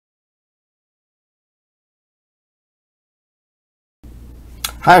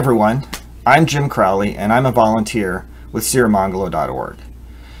Hi everyone, I'm Jim Crowley and I'm a volunteer with sirimangalo.org.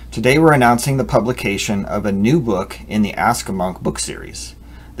 Today we're announcing the publication of a new book in the Ask a Monk book series.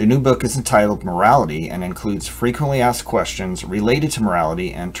 The new book is entitled Morality and includes frequently asked questions related to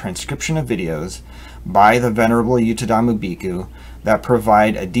morality and transcription of videos by the Venerable Yuttadhammo Bhikkhu that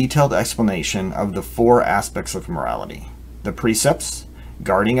provide a detailed explanation of the four aspects of morality: the precepts,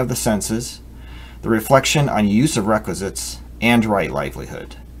 guarding of the senses, the reflection on use of requisites, and right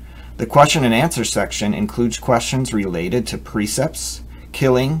livelihood. The question and answer section includes questions related to precepts,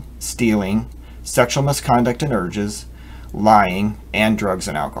 killing, stealing, sexual misconduct and urges, lying, and drugs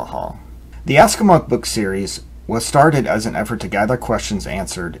and alcohol. The Ask a Monk book series was started as an effort to gather questions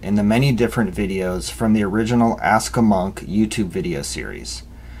answered in the many different videos from the original Ask a Monk YouTube video series,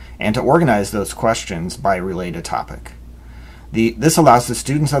 and to organize those questions by related topic. This allows the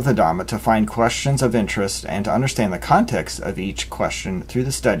students of the Dhamma to find questions of interest and to understand the context of each question through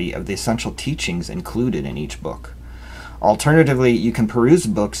the study of the essential teachings included in each book. Alternatively, you can peruse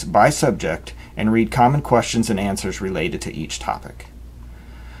books by subject and read common questions and answers related to each topic.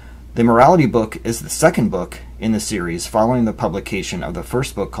 The Morality book is the second book in the series following the publication of the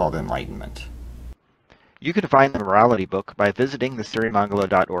first book called Enlightenment. You can find the Morality book by visiting the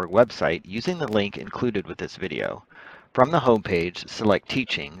sirimangalo.org website using the link included with this video. From the homepage, select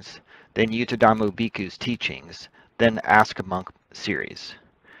Teachings, then Yuttadhammo Bhikkhu's Teachings, then Ask a Monk series.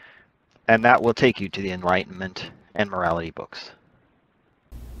 And that will take you to the Enlightenment and Morality books.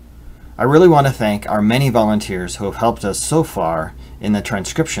 I really want to thank our many volunteers who have helped us so far in the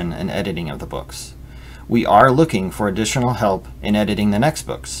transcription and editing of the books. We are looking for additional help in editing the next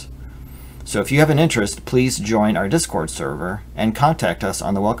books. So if you have an interest, please join our Discord server and contact us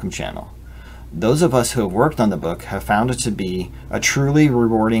on the Welcome channel. Those of us who have worked on the book have found it to be a truly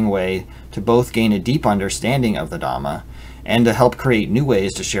rewarding way to both gain a deep understanding of the Dhamma and to help create new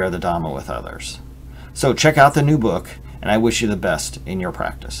ways to share the Dhamma with others. So check out the new book, and I wish you the best in your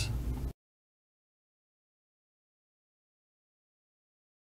practice.